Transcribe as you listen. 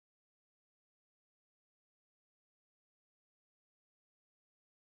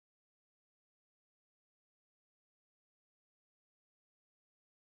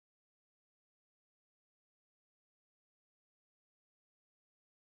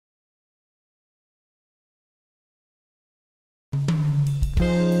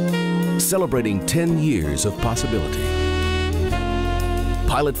celebrating 10 years of possibility.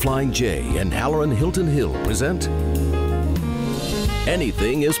 Pilot Flying J and Hallerin Hilton Hill present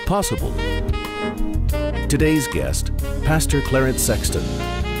Anything is Possible. Today's guest, Pastor Clarence Sexton.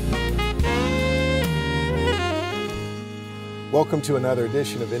 Welcome to another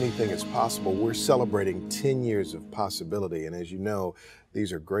edition of Anything is Possible. We're celebrating 10 years of possibility, and as you know,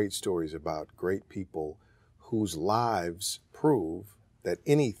 these are great stories about great people whose lives prove that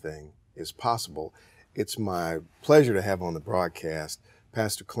anything is possible. It's my pleasure to have on the broadcast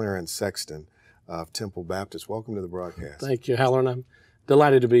Pastor Clarence Sexton of Temple Baptist. Welcome to the broadcast. Thank you, Hallerin. I'm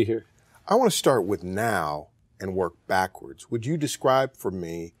delighted to be here. I want to start with now and work backwards. Would you describe for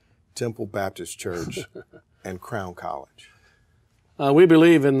me Temple Baptist Church and Crown College? We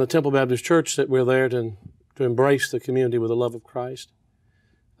believe in the Temple Baptist Church that we're there to embrace the community with the love of Christ.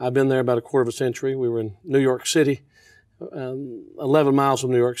 I've been there about a quarter of a century. We were in New York City, 11 miles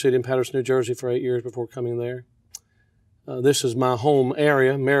from New York City in Patterson, New Jersey for 8 years before coming there. This is my home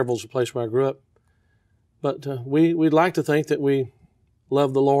area. Maryville's the place where I grew up. But we'd like to think that we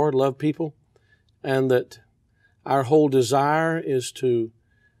love the Lord, love people, and that our whole desire is to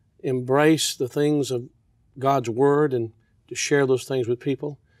embrace the things of God's Word and to share those things with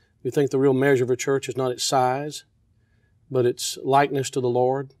people. We think the real measure of a church is not its size, but its likeness to the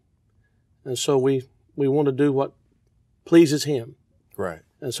Lord. And so we want to do what pleases Him. Right.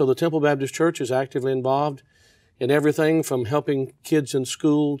 And so the Temple Baptist Church is actively involved in everything from helping kids in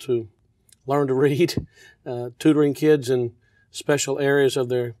school to learn to read, tutoring kids in special areas of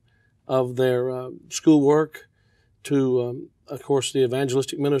their schoolwork, to, of course, the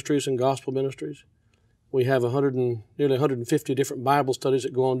evangelistic ministries and gospel ministries. We have nearly 150 different Bible studies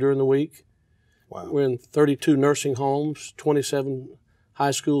that go on during the week. Wow. We're in 32 nursing homes, 27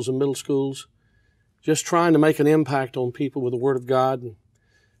 high schools and middle schools, just trying to make an impact on people with the Word of God, and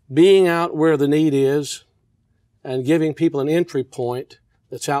being out where the need is and giving people an entry point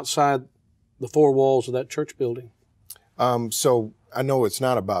that's outside the four walls of that church building. So I know it's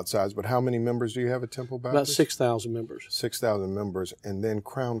not about size, but how many members do you have at Temple Baptist? About 6,000 members. 6,000 members. And then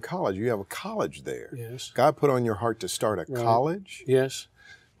Crown College, you have a college there. Yes. God put on your heart to start a college? Yes.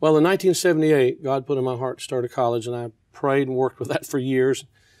 Well, in 1978, God put in my heart to start a college, and I prayed and worked with that for years.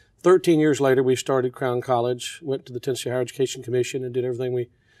 13 years later, we started Crown College, went to the Tennessee Higher Education Commission and did everything we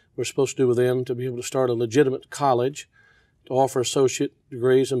were supposed to do with them to be able to start a legitimate college, to offer associate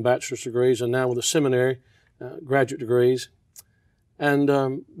degrees and bachelor's degrees, and now with a seminary, graduate degrees.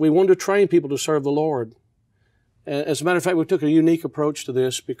 And we wanted to train people to serve the Lord. As a matter of fact, we took a unique approach to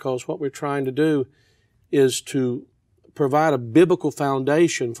this because what we're trying to do is to provide a biblical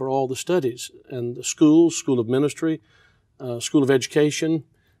foundation for all the studies. And the schools, School of Ministry, School of Education,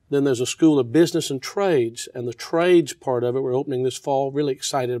 then there's a School of Business and Trades. And the trades part of it, we're opening this fall, really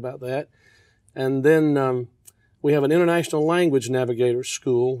excited about that. And then we have an International Language Navigator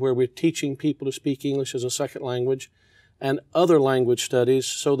School where we're teaching people to speak English as a second language and other language studies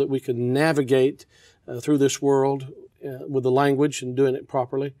so that we can navigate through this world with the language and doing it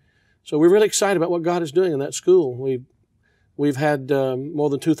properly. So we're really excited about what God is doing in that school. We've had more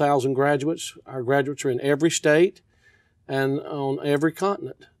than 2,000 graduates. Our graduates are in every state and on every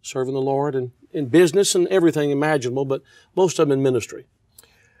continent, serving the Lord and in business and everything imaginable, but most of them in ministry.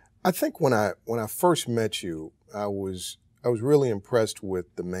 I think when I first met you, I was really impressed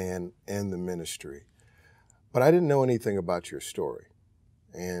with the man and the ministry. But I didn't know anything about your story.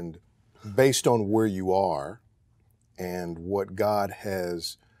 And based on where you are and what God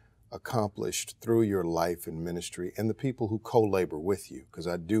has accomplished through your life and ministry and the people who co-labor with you, because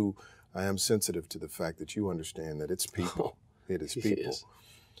I am sensitive to the fact that you understand that it's people. It is people. Yes.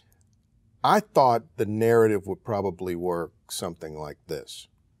 I thought the narrative would probably work something like this.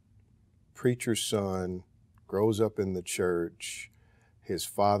 Preacher's son grows up in the church. His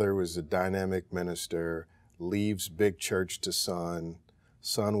father was a dynamic minister. Leaves big church to son.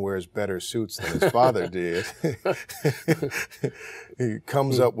 Son wears better suits than his father did. He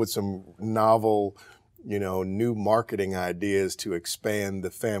comes up with some novel, new marketing ideas to expand the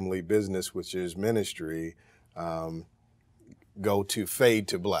family business, which is ministry, go to fade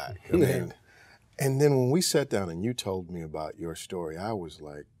to black. And then when we sat down and you told me about your story, I was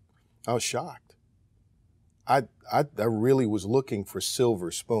shocked. I really was looking for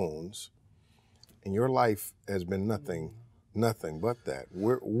silver spoons. And your life has been nothing but that.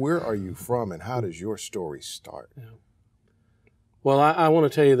 Where are you from, and how does your story start? Yeah. Well, I want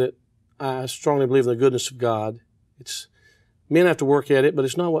to tell you that I strongly believe in the goodness of God. Men have to work at it, but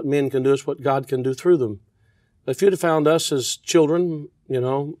it's not what men can do, it's what God can do through them. But if you'd have found us as children,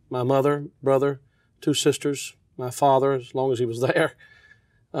 my mother, brother, 2 sisters, my father, as long as he was there,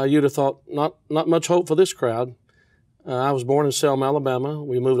 You'd have thought, not much hope for this crowd. I was born in Selma, Alabama.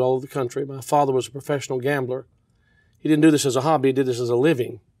 We moved all over the country. My father was a professional gambler. He didn't do this as a hobby, he did this as a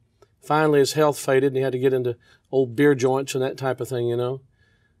living. Finally, his health faded, and he had to get into old beer joints and that type of thing, you know.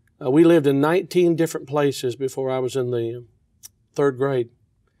 We lived in 19 different places before I was in the 3rd grade.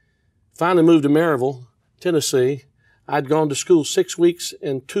 Finally moved to Maryville, Tennessee. I'd gone to school 6 weeks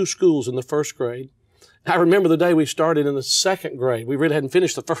in 2 schools in the 1st grade. I remember the day we started in the 2nd grade. We really hadn't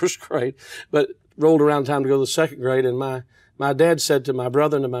finished the 1st grade, but rolled around time to go to the 2nd grade, and my dad said to my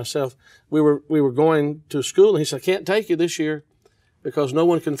brother and to myself, we were going to school, and he said, I can't take you this year because no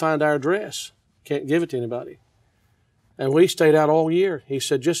one can find our address. Can't give it to anybody. And we stayed out all year. He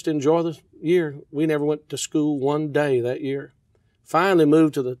said, just enjoy the year. We never went to school one day that year. Finally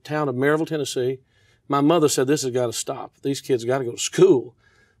moved to the town of Maryville, Tennessee. My mother said, this has got to stop. These kids got to go to school.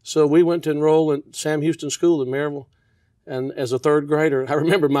 So we went to enroll in Sam Houston School in Maryville. And as a 3rd grader, I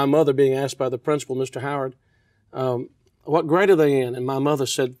remember my mother being asked by the principal, Mr. Howard, what grade are they in? And my mother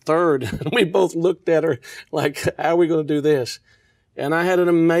said 3rd. And we both looked at her like, how are we going to do this? And I had an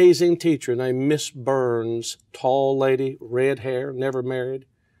amazing teacher named Miss Burns, tall lady, red hair, never married,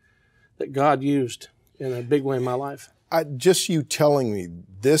 that God used in a big way in my life. Just you telling me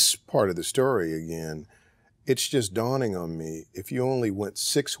this part of the story again, it's just dawning on me, if you only went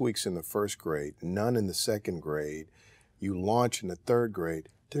 6 weeks in the 1st grade, none in the 2nd grade, you launch in the 3rd grade,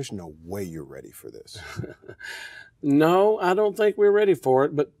 there's no way you're ready for this. No, I don't think we're ready for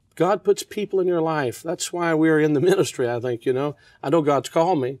it, but God puts people in your life. That's why we're in the ministry, I think, you know. I know God's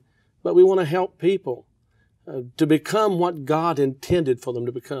called me, but we want to help people to become what God intended for them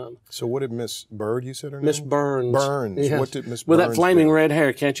to become. So what did Miss Bird, you said her name? Miss Burns. Burns. Yes. What did Miss Burns With that flaming do? red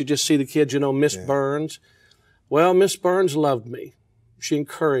hair, can't you just see the kids, you know, Miss Burns? Well, Miss Burns loved me. She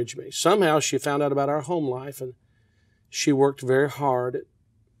encouraged me. Somehow she found out about our home life, and she worked very hard at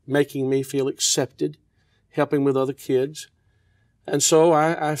making me feel accepted, helping with other kids. And so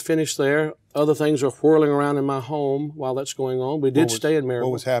I finished there. Other things are whirling around in my home while that's going on. We did stay in Maryville.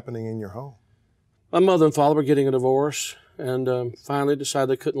 What was happening in your home? My mother and father were getting a divorce, and finally decided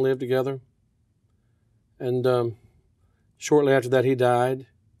they couldn't live together. And shortly after that, he died.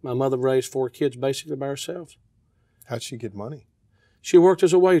 My mother raised 4 kids basically by herself. How'd she get money? She worked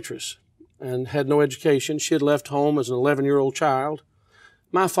as a waitress and had no education. She had left home as an 11-year-old child.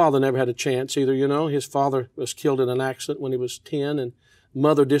 My father never had a chance either, you know. His father was killed in an accident when he was 10, and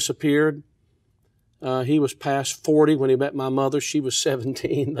mother disappeared. He was past 40 when he met my mother. She was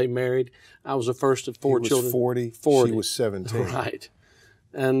 17. They married. I was the first of 4 children. He was 40, she was 17. Right.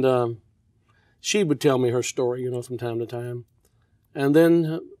 And she would tell me her story, you know, from time to time. And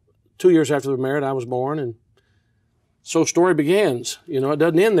then 2 years after they were married, I was born, and so story begins. You know, it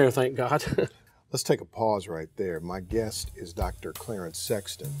doesn't end there, thank God. Let's take a pause right there. My guest is Dr. Clarence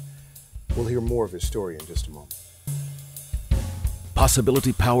Sexton. We'll hear more of his story in just a moment.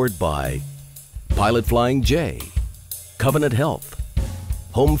 Possibility powered by Pilot Flying J, Covenant Health,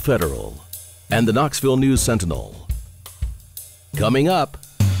 Home Federal, and the Knoxville News Sentinel. Coming up.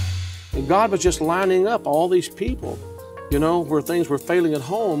 And God was just lining up all these people. You know, where things were failing at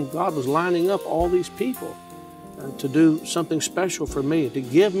home, God was lining up all these people to do something special for me, to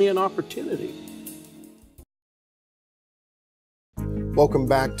give me an opportunity. Welcome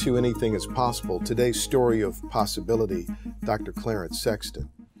back to Anything is Possible. Today's story of possibility, Dr. Clarence Sexton.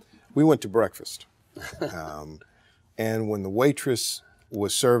 We went to breakfast, and when the waitress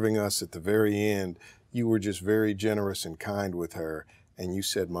was serving us at the very end, you were just very generous and kind with her, and you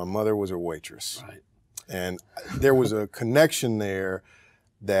said, my mother was a waitress. Right. And there was a connection there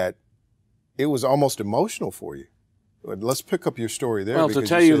that it was almost emotional for you. Let's pick up your story there. Well, to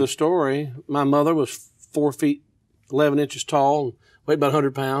tell you the story, my mother was 4 feet 11 inches tall, and weighed about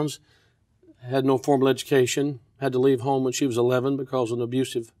 100 pounds, had no formal education, had to leave home when she was 11 because of an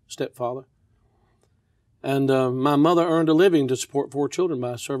abusive stepfather. And my mother earned a living to support 4 children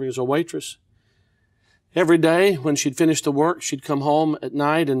by serving as a waitress. Every day when she'd finish the work, she'd come home at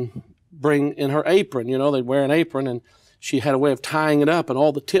night and bring in her apron. You know, they'd wear an apron, and she had a way of tying it up, and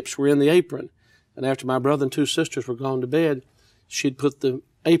all the tips were in the apron. And after my brother and 2 sisters were gone to bed, she'd put the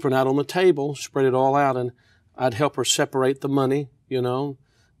apron out on the table, spread it all out, and I'd help her separate the money, you know,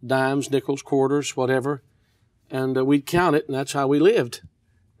 dimes, nickels, quarters, whatever. And we'd count it, and that's how we lived.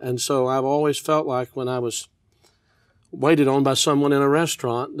 And so I've always felt like when I was waited on by someone in a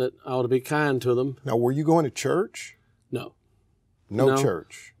restaurant that I ought to be kind to them. Now, were you going to church? No. No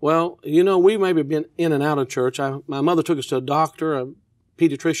church? Well, you know, we maybe been in and out of church. My mother took us to a doctor, a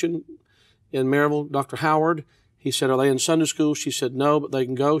pediatrician in Maryville, Dr. Howard. He said, are they in Sunday school? She said, no, but they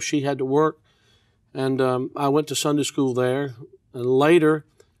can go. She had to work. And I went to Sunday school there. And later,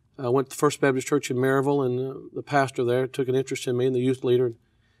 I went to the First Baptist Church in Maryville, and the pastor there took an interest in me, and the youth leader.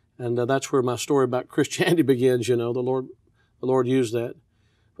 And that's where my story about Christianity begins, you know. The Lord used that.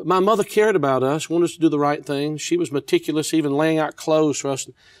 But my mother cared about us, wanted us to do the right thing. She was meticulous, even laying out clothes for us.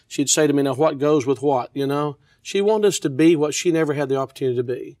 She'd say to me, now what goes with what, you know? She wanted us to be what she never had the opportunity to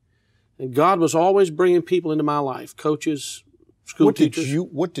be. And God was always bringing people into my life, coaches, school teachers.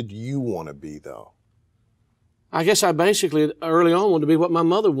 What did you want to be, though? I guess I basically, early on, wanted to be what my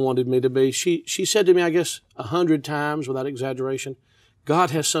mother wanted me to be. She said to me, I guess, 100 times, without exaggeration,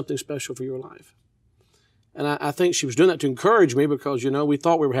 God has something special for your life. And I think she was doing that to encourage me because, you know, we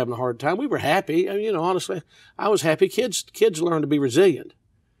thought we were having a hard time. We were happy. You know, honestly, I was happy. Kids learn to be resilient.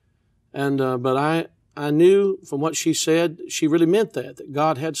 And but I knew from what she said, she really meant that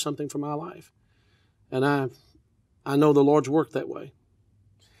God had something for my life. And I know the Lord's worked that way.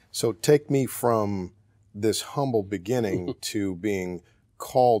 So take me from this humble beginning to being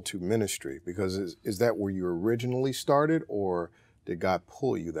called to ministry, because is that where you originally started, or did God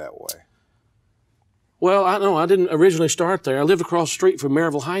pull you that way? Well, I didn't originally start there. I lived across the street from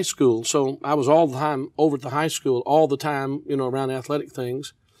Maryville High School, so I was all the time over at the high school, all the time, you know, around athletic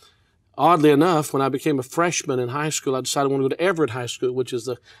things. Oddly enough, when I became a freshman in high school, I decided I wanted to go to Everett High School, which is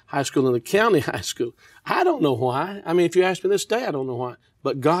the high school in the county high school. I don't know why. I mean, if you ask me this day, I don't know why.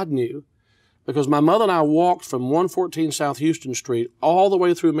 But God knew. Because my mother and I walked from 114 South Houston Street all the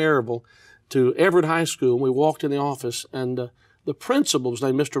way through Maryville to Everett High School. We walked in the office, and the principal was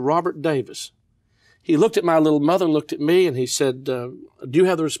named Mr. Robert Davis. He looked at my little mother and looked at me, and he said, do you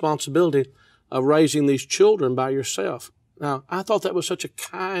have the responsibility of raising these children by yourself? Now, I thought that was such a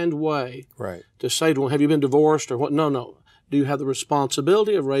kind way to say to them, have you been divorced or what? No. Do you have the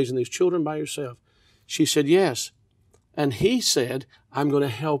responsibility of raising these children by yourself? She said, yes. And he said, I'm going to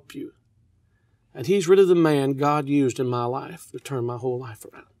help you. And he's really the man God used in my life to turn my whole life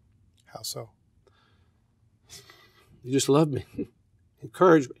around. How so? He just loved me,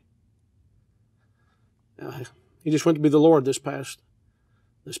 encouraged me. He just went to be the Lord this past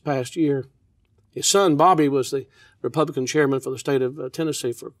year. His son, Bobby, was the Republican chairman for the state of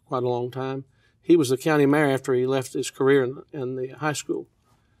Tennessee for quite a long time. He was the county mayor after he left his career in the high school.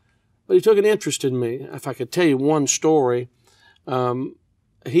 But he took an interest in me. If I could tell you one story,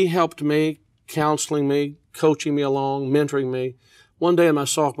 he helped me, counseling me, coaching me along, mentoring me. One day in my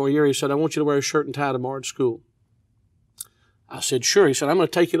sophomore year, he said, I want you to wear a shirt and tie tomorrow at school. I said, sure. He said, I'm going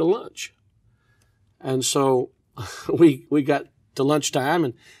to take you to lunch. And so we got to lunchtime,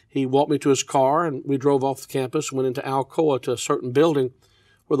 and he walked me to his car, and we drove off the campus and went into Alcoa to a certain building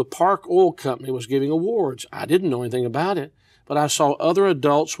where the Park Oil Company was giving awards. I didn't know anything about it, but I saw other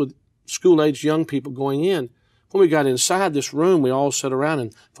adults with school-aged young people going in. When we got inside this room, we all sat around,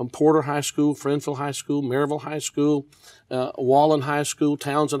 and from Porter High School, Friendfield High School, Maryville High School, Wallen High School,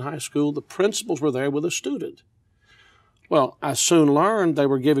 Townsend High School, the principals were there with a student. Well, I soon learned they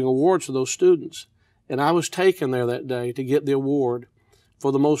were giving awards to those students. And I was taken there that day to get the award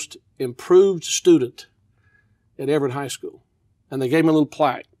for the most improved student at Everett High School. And they gave me a little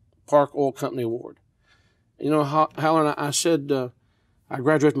plaque, Park Oil Company Award. You know, Hallerin, I said, I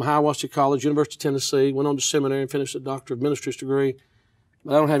graduated from Hiawassee College, University of Tennessee, went on to seminary and finished a Doctor of Ministries degree.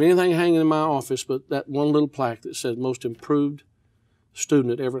 But I don't have anything hanging in my office but that one little plaque that says most improved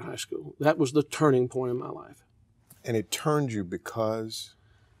student at Everett High School. That was the turning point in my life. And it turned you because?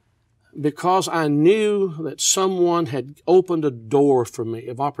 Because I knew that someone had opened a door for me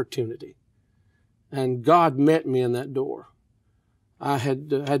of opportunity. And God met me in that door. I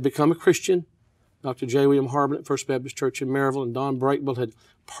had become a Christian. Dr. J. William Harbin at First Baptist Church in Maryville and Don Breakbill had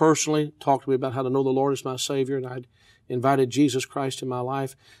personally talked to me about how to know the Lord as my Savior, and I'd invited Jesus Christ in my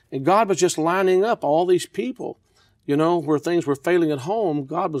life. And God was just lining up all these people. You know, where things were failing at home,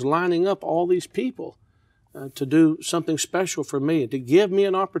 God was lining up all these people to do something special for me, to give me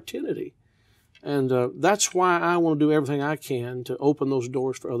an opportunity. And that's why I want to do everything I can to open those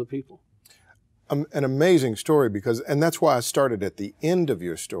doors for other people. An amazing story, and that's why I started at the end of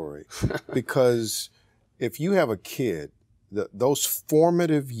your story, because if you have a kid, those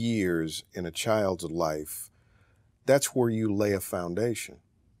formative years in a child's life, that's where you lay a foundation.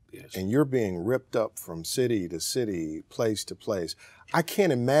 Yes. And you're being ripped up from city to city, place to place. I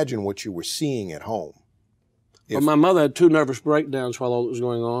can't imagine what you were seeing at home. Well, my mother had 2 nervous breakdowns while all that was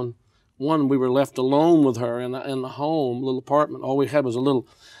going on. One, we were left alone with her in the home, little apartment. All we had was a little,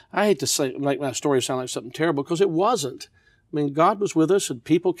 I hate to say, make my story sound like something terrible, because it wasn't. I mean, God was with us, and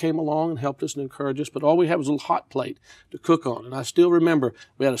people came along and helped us and encouraged us, but all we had was a little hot plate to cook on. And I still remember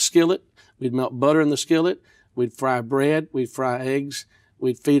we had a skillet. We'd melt butter in the skillet. We'd fry bread. We'd fry eggs.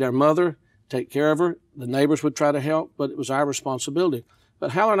 We'd feed our mother, take care of her. The neighbors would try to help, but it was our responsibility.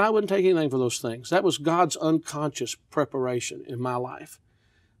 But Hallerin, I wouldn't take anything for those things. That was God's unconscious preparation in my life.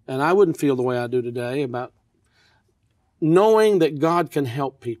 And I wouldn't feel the way I do today about knowing that God can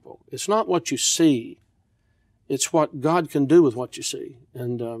help people. It's not what you see. It's what God can do with what you see.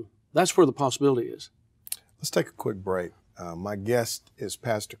 And that's where the possibility is. Let's take a quick break. My guest is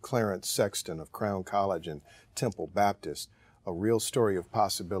Pastor Clarence Sexton of Crown College and Temple Baptist, a real story of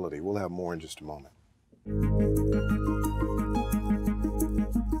possibility. We'll have more in just a moment.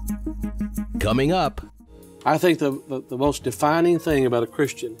 Coming up, I think the most defining thing about a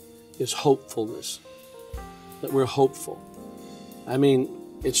Christian is hopefulness, that we're hopeful. I mean,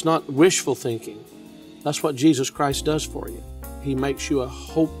 it's not wishful thinking. That's what Jesus Christ does for you. He makes you a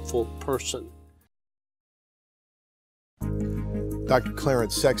hopeful person. Dr.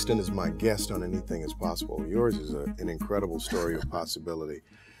 Clarence Sexton is my guest on Anything is Possible. Yours is an incredible story of possibility.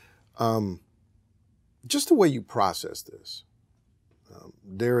 Just the way you process this,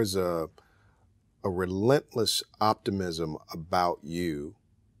 there is a relentless optimism about you.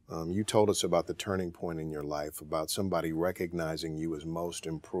 You told us about the turning point in your life, about somebody recognizing you as most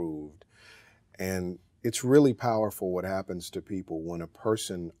improved. And it's really powerful what happens to people when a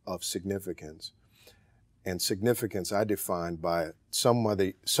person of significance, and significance I define by someone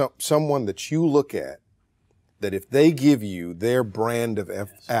that you look at, that if they give you their brand of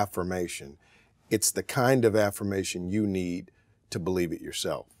affirmation, it's the kind of affirmation you need to believe it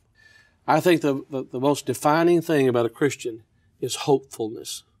yourself. I think the most defining thing about a Christian is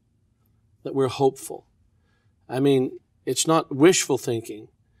hopefulness, that we're hopeful. I mean, it's not wishful thinking.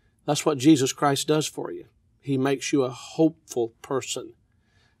 That's what Jesus Christ does for you. He makes you a hopeful person.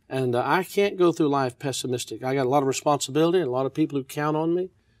 And I can't go through life pessimistic. I got a lot of responsibility and a lot of people who count on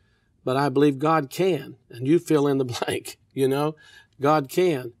me, but I believe God can. And you fill in the blank, you know, God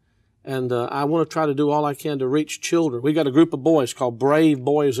can. And I want to try to do all I can to reach children. We got a group of boys called Brave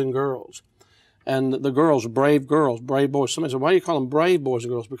Boys and Girls. And the girls, brave boys. Somebody said, why do you call them brave boys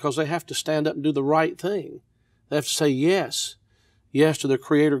and girls? Because they have to stand up and do the right thing. They have to say yes. Yes to their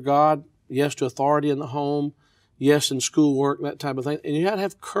Creator God. Yes to authority in the home. Yes in schoolwork, that type of thing. And you got to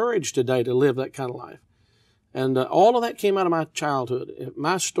have courage today to live that kind of life. And all of that came out of my childhood.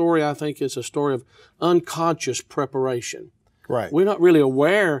 My story, I think, is a story of unconscious preparation. Right. We're not really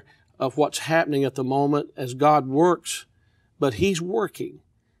aware of what's happening at the moment as God works, but He's working.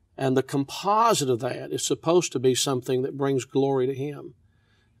 And the composite of that is supposed to be something that brings glory to Him.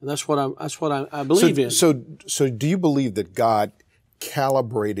 And that's what I believe in. So do you believe that God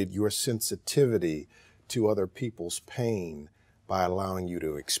calibrated your sensitivity to other people's pain by allowing you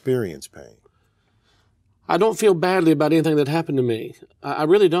to experience pain? I don't feel badly about anything that happened to me. I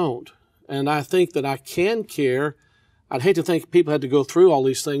really don't. And I think that I can care. I'd hate to think people had to go through all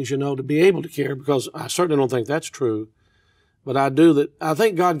these things, you know, to be able to care, because I certainly don't think that's true. But I do that. I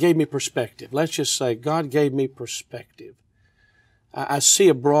think God gave me perspective. Let's just say God gave me perspective. I see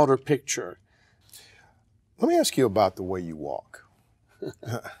a broader picture. Let me ask you about the way you walk.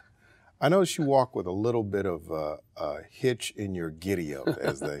 I notice you walk with a little bit of a hitch in your giddy-up,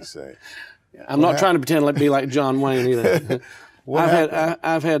 as they say. I'm not trying to pretend to be like John Wayne either.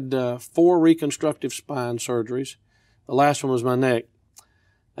 I've had 4 reconstructive spine surgeries. The last one was my neck.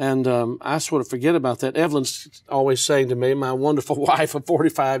 And I sort of forget about that. Evelyn's always saying to me, my wonderful wife of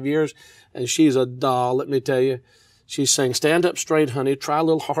 45 years, and she's a doll, let me tell you. She's saying, stand up straight, honey, try a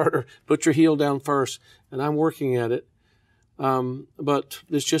little harder, put your heel down first. And I'm working at it. But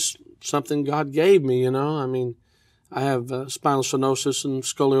it's just something God gave me, you know. I mean, I have spinal stenosis and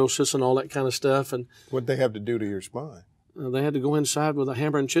scoliosis and all that kind of stuff. And what'd they have to do to your spine? They had to go inside with a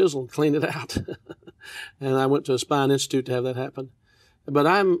hammer and chisel and clean it out. And I went to a spine institute to have that happen. But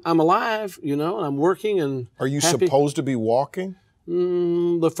I'm alive, you know, and I'm working and Are you happy. supposed to be walking?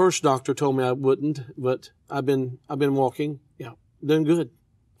 The first doctor told me I wouldn't, but I've been walking. Yeah, doing good,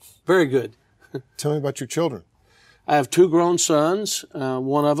 very good. Tell me about your children. I have 2 grown sons.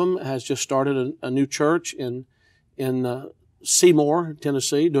 One of them has just started a new church in Seymour,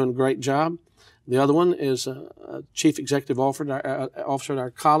 Tennessee, doing a great job. The other one is a chief executive officer at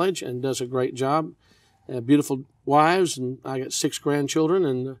our college and does a great job. Beautiful wives, and I got 6 grandchildren,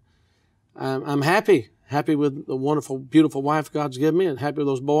 and I'm happy with the wonderful, beautiful wife God's given me, and happy with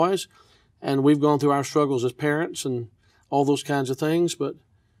those boys. And we've gone through our struggles as parents and all those kinds of things, but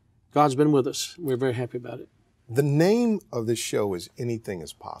God's been with us. We're very happy about it. The name of this show is Anything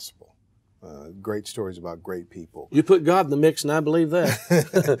is Possible. Great stories about great people. You put God in the mix, and I believe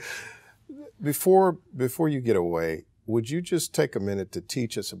that. Before you get away, would you just take a minute to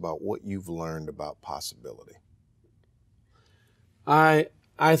teach us about what you've learned about possibility? I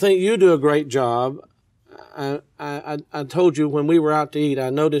think you do a great job. I told you when we were out to eat, I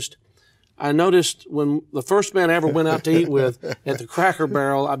noticed when the first man I ever went out to eat with at the Cracker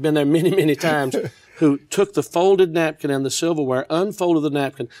Barrel, I've been there many, many times, who took the folded napkin and the silverware, unfolded the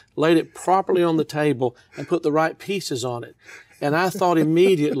napkin, laid it properly on the table, and put the right pieces on it. And I thought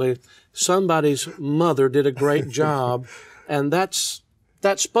immediately, somebody's mother did a great job. And that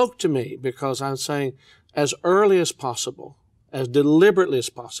spoke to me, because I'm saying, as early as possible, as deliberately as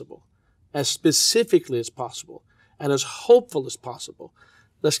possible, as specifically as possible, and as hopeful as possible,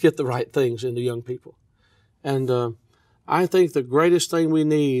 let's get the right things into young people. And I think the greatest thing we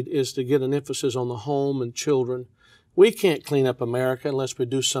need is to get an emphasis on the home and children. We can't clean up America unless we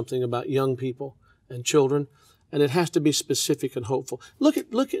do something about young people and children, and it has to be specific and hopeful. Look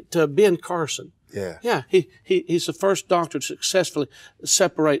at Ben Carson. Yeah, he's the first doctor to successfully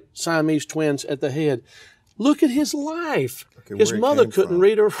separate Siamese twins at the head. Look at his life. His mother couldn't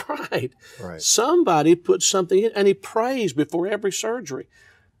read or write. Right. Somebody put something in, and he prays before every surgery.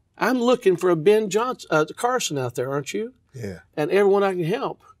 I'm looking for a Ben Carson out there, aren't you? Yeah. And everyone I can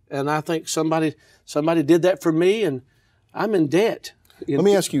help. And I think somebody did that for me, and I'm in debt. Let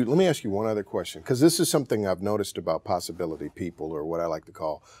me ask you one other question, because this is something I've noticed about possibility people, or what I like to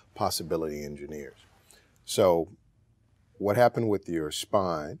call possibility engineers. So what happened with your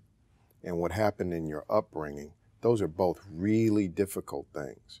spine and what happened in your upbringing, those are both really difficult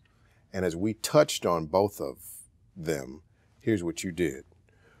things. And as we touched on both of them, here's what you did.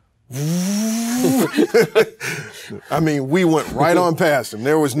 I mean, we went right on past them.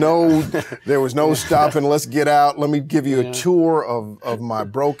 There was no stopping. Let's get out. Let me give you a tour of my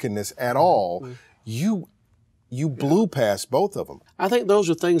brokenness at all. You blew past both of them. I think those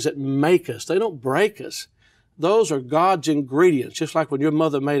are things that make us. They don't break us. Those are God's ingredients. Just like when your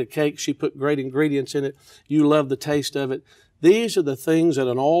mother made a cake, she put great ingredients in it. You love the taste of it. These are the things that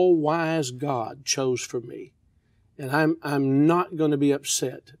an all-wise God chose for me. And I'm not going to be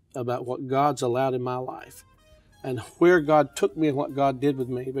upset about what God's allowed in my life and where God took me and what God did with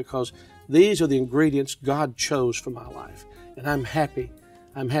me, because these are the ingredients God chose for my life. And I'm happy.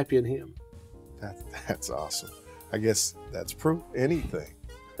 I'm happy in Him. That's awesome. I guess that's proof anything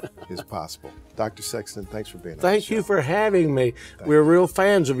is possible. Dr. Sexton, thanks for being on the show. Thank you for having me. We're real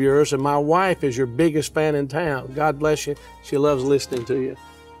fans of yours, and my wife is your biggest fan in town. God bless you. She loves listening to you.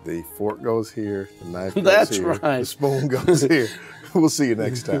 The fork goes here, the knife goes That's here, right. the spoon goes here. We'll see you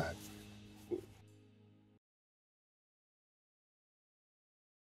next time.